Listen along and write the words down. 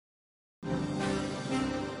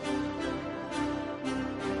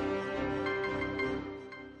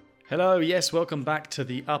Hello, yes, welcome back to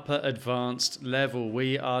the upper advanced level.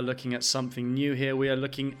 We are looking at something new here. We are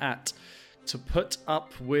looking at to put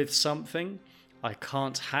up with something, I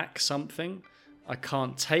can't hack something, I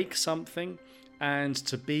can't take something, and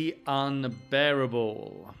to be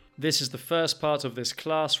unbearable. This is the first part of this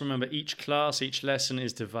class. Remember, each lesson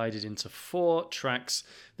is divided into 4 tracks.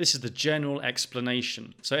 This is the general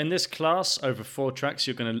explanation. So in this class, over 4 tracks,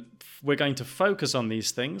 we're going to focus on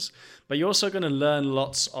these things, but you're also going to learn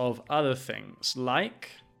lots of other things,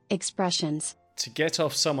 like expressions, to get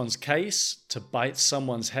off someone's case, to bite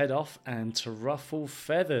someone's head off, and to ruffle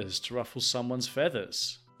someone's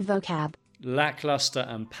feathers. vocab, Lackluster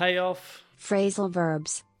and payoff, phrasal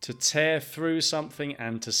verbs, to tear through something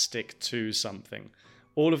and to stick to something.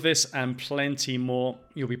 All of this and plenty more.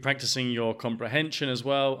 You'll be practicing your comprehension as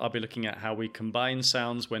well. I'll be looking at how we combine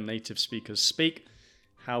sounds when native speakers speak,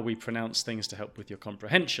 how we pronounce things to help with your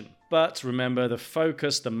comprehension. But remember,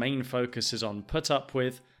 the main focus is on put up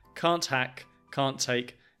with, can't hack, can't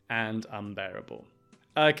take, and unbearable.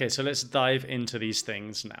 Okay, so let's dive into these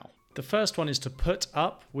things now. The first one is to put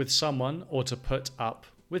up with someone or to put up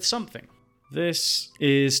with something. This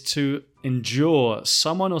is to endure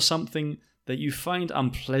someone or something that you find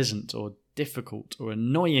unpleasant or difficult or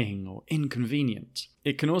annoying or inconvenient.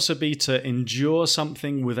 It can also be to endure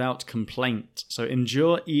something without complaint. So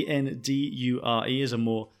endure, E-N-D-U-R-E, is a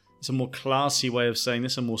more classy way of saying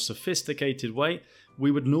this, a more sophisticated way.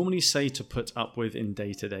 We would normally say to put up with in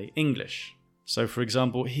day-to-day English. So for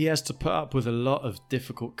example, he has to put up with a lot of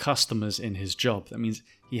difficult customers in his job. That means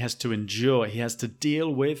he has to endure, he has to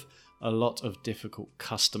deal with a lot of difficult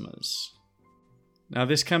customers. Now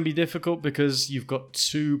this can be difficult because you've got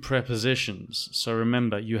 2 prepositions. So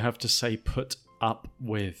remember, you have to say put up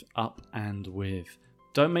with, up and with.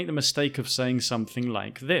 Don't make the mistake of saying something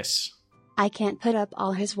like this. I can't put up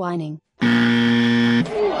all his whining.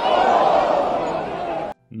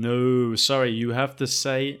 No, sorry, you have to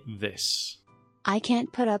say this. I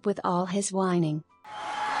can't put up with all his whining.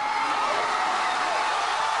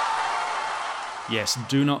 Yes,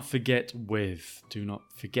 do not forget with. Do not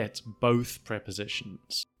forget both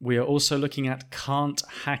prepositions. We are also looking at can't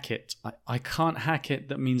hack it. I can't hack it.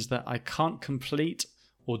 That means that I can't complete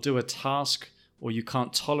or do a task, or you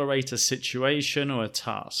can't tolerate a situation or a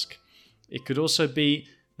task. It could also be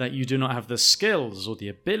that you do not have the skills or the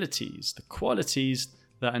abilities, the qualities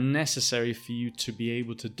that are necessary for you to be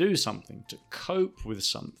able to do something, to cope with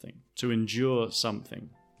something, to endure something.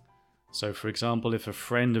 So for example, if a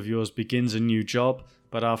friend of yours begins a new job,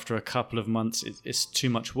 but after a couple of months it's too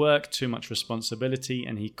much work, too much responsibility,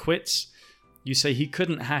 and he quits, you say he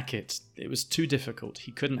couldn't hack it. It was too difficult.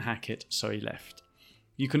 He couldn't hack it, so he left.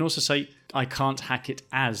 You can also say, I can't hack it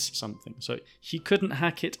as something. So he couldn't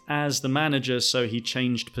hack it as the manager, so he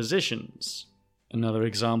changed positions. Another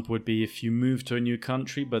example would be if you move to a new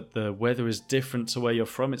country, but the weather is different to where you're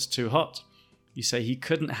from, it's too hot. You say he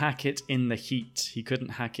couldn't hack it in the heat. He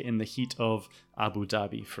couldn't hack it in the heat of Abu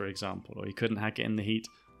Dhabi, for example, or he couldn't hack it in the heat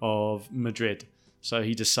of Madrid. So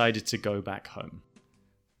he decided to go back home.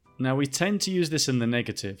 Now we tend to use this in the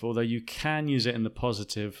negative, although you can use it in the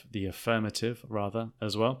positive, the affirmative rather,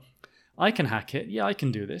 as well. I can hack it. Yeah, I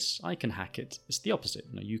can do this. I can hack it. It's the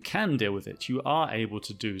opposite. No, you can deal with it. You are able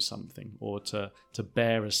to do something or to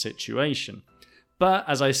bear a situation. But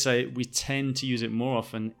as I say, we tend to use it more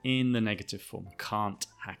often in the negative form. Can't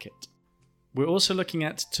hack it. We're also looking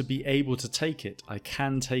at to be able to take it. I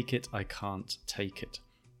can take it. I can't take it.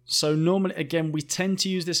 So normally, again, we tend to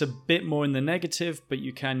use this a bit more in the negative, but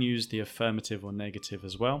you can use the affirmative or negative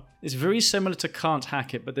as well. It's very similar to can't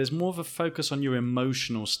hack it, but there's more of a focus on your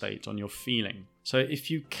emotional state, on your feeling. So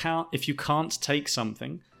if you can't take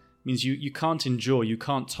something, it means you can't endure, you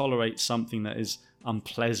can't tolerate something that is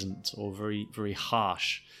unpleasant or very, very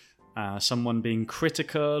harsh. Someone being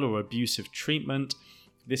critical or abusive treatment.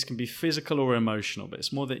 This can be physical or emotional, but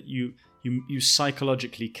it's more that you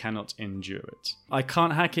psychologically cannot endure it. I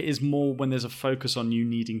can't hack it is more when there's a focus on you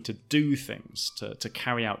needing to do things, to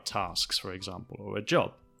carry out tasks, for example, or a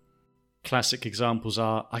job. Classic examples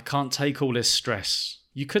are, I can't take all this stress.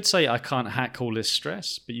 You could say, I can't hack all this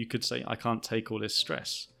stress, but you could say, I can't take all this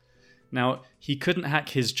stress. Now, he couldn't hack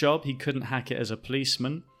his job, he couldn't hack it as a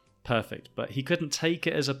policeman. Perfect, but he couldn't take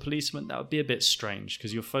it as a policeman. That would be a bit strange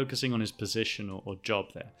because you're focusing on his position or job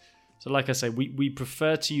there. So like I say, we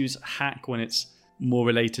prefer to use hack when it's more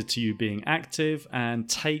related to you being active, and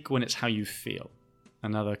take when it's how you feel.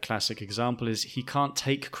 Another classic example is he can't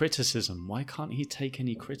take criticism. Why can't he take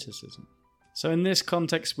any criticism? So in this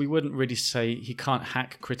context, we wouldn't really say he can't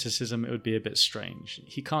hack criticism. It would be a bit strange.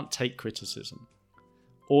 He can't take criticism.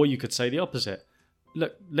 Or you could say the opposite.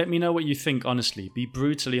 Look, let me know what you think honestly. Be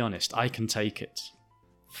brutally honest. I can take it.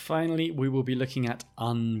 Finally, we will be looking at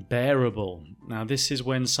unbearable. Now, this is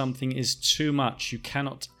when something is too much. You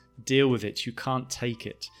cannot deal with it. You can't take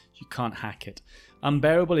it. You can't hack it.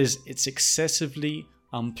 Unbearable is it's excessively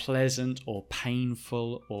unpleasant or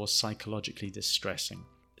painful or psychologically distressing.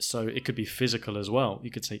 So it could be physical as well.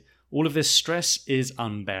 You could say, all of this stress is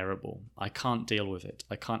unbearable. I can't deal with it.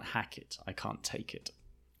 I can't hack it. I can't take it.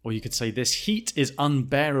 Or you could say, this heat is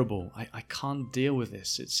unbearable. I can't deal with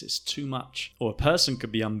this. It's too much. Or a person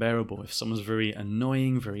could be unbearable. If someone's very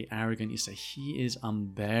annoying, very arrogant, you say, he is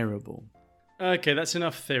unbearable. Okay, that's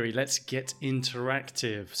enough theory. Let's get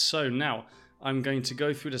interactive. So now I'm going to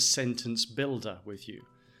go through the sentence builder with you.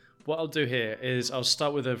 What I'll do here is I'll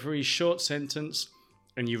start with a very short sentence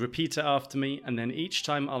and you repeat it after me, and then each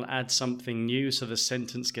time I'll add something new so the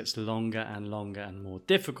sentence gets longer and longer and more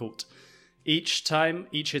difficult. Each time,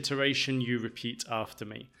 each iteration, you repeat after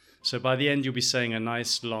me. So by the end, you'll be saying a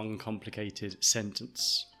nice, long, complicated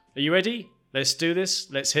sentence. Are you ready? Let's do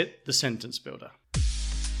this. Let's hit the sentence builder.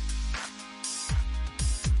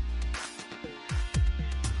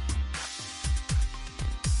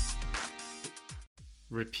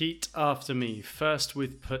 Repeat after me, first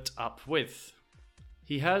with put up with.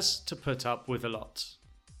 He has to put up with a lot.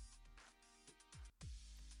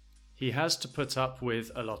 He has to put up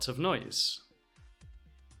with a lot of noise.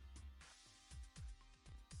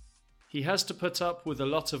 He has to put up with a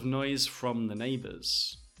lot of noise from the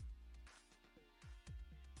neighbors.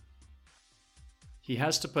 He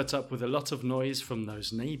has to put up with a lot of noise from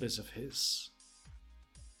those neighbors of his.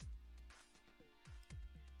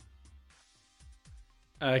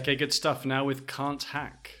 Okay, good stuff. Now with can't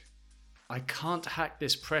hack. I can't hack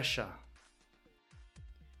this pressure.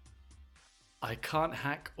 I can't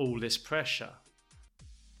hack all this pressure.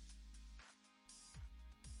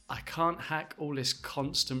 I can't hack all this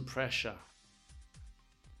constant pressure.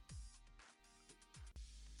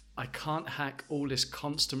 I can't hack all this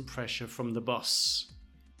constant pressure from the boss.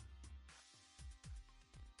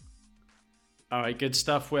 Alright, good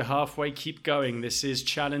stuff. We're halfway. Keep going. This is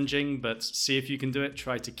challenging, but see if you can do it.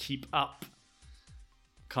 Try to keep up.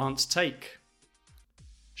 Can't take.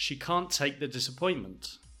 She can't take the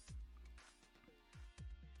disappointment.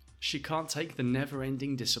 She can't take the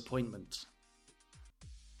never-ending disappointment.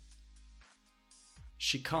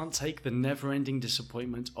 She can't take the never-ending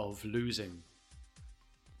disappointment of losing.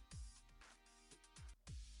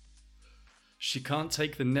 She can't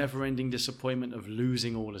take the never-ending disappointment of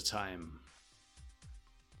losing all the time.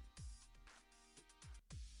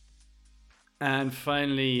 And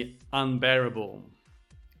finally, unbearable.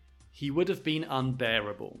 He would have been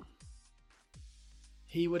unbearable.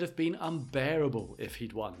 He would have been unbearable if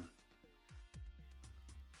he'd won.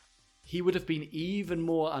 He would have been even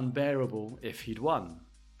more unbearable if he'd won.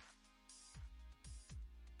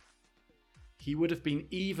 He would have been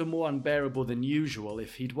even more unbearable than usual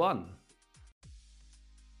if he'd won.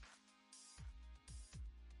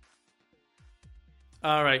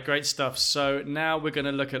 Alright, great stuff. So now we're going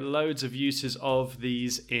to look at loads of uses of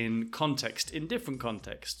these in context, in different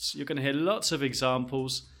contexts. You're going to hear lots of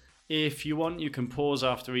examples. If you want, you can pause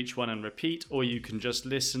after each one and repeat, or you can just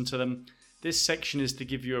listen to them. This section is to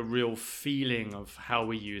give you a real feeling of how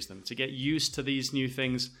we use them, to get used to these new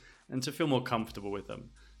things and to feel more comfortable with them.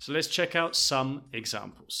 So let's check out some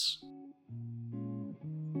examples.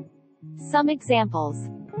 Some examples.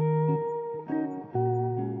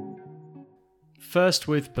 First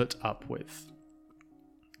with put up with.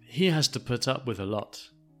 He has to put up with a lot.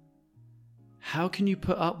 How can you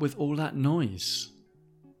put up with all that noise?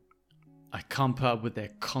 I can't put up with their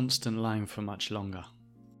constant lying for much longer.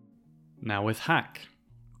 Now with hack.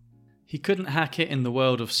 He couldn't hack it in the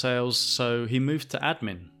world of sales, so he moved to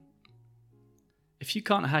admin. If you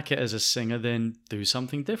can't hack it as a singer, then do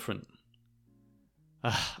something different.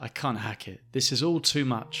 I can't hack it. This is all too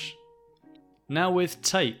much. Now with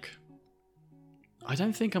take. I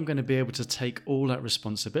don't think I'm going to be able to take all that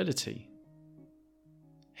responsibility.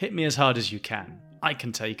 Hit me as hard as you can. I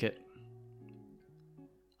can take it.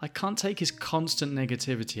 I can't take his constant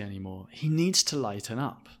negativity anymore. He needs to lighten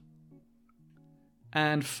up.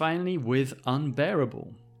 And finally, with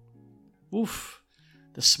unbearable. Oof,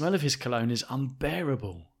 the smell of his cologne is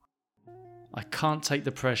unbearable. I can't take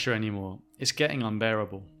the pressure anymore. It's getting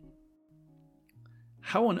unbearable.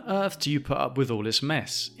 How on earth do you put up with all this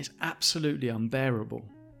mess? It's absolutely unbearable.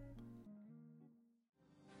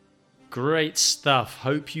 Great stuff.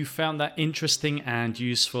 Hope you found that interesting and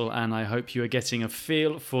useful, and I hope you are getting a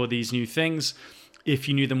feel for these new things. If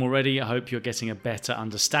you knew them already, I hope you're getting a better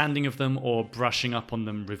understanding of them or brushing up on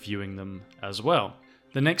them, reviewing them as well.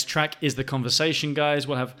 The next track is the conversation, guys.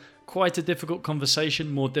 We'll have quite a difficult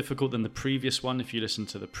conversation, more difficult than the previous one if you listen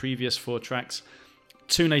to the previous 4 tracks.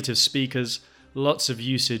 2 native speakers, lots of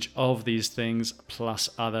usage of these things, plus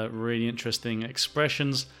other really interesting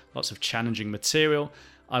expressions, lots of challenging material.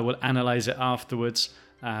 I will analyze it afterwards.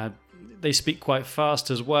 They speak quite fast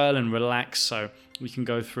as well and relax, so we can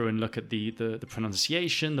go through and look at the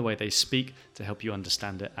pronunciation, the way they speak, to help you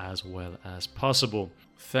understand it as well as possible.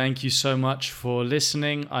 Thank you so much for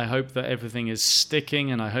listening. I hope that everything is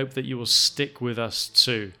sticking, and I hope that you will stick with us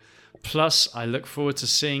too. Plus, I look forward to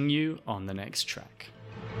seeing you on the next track.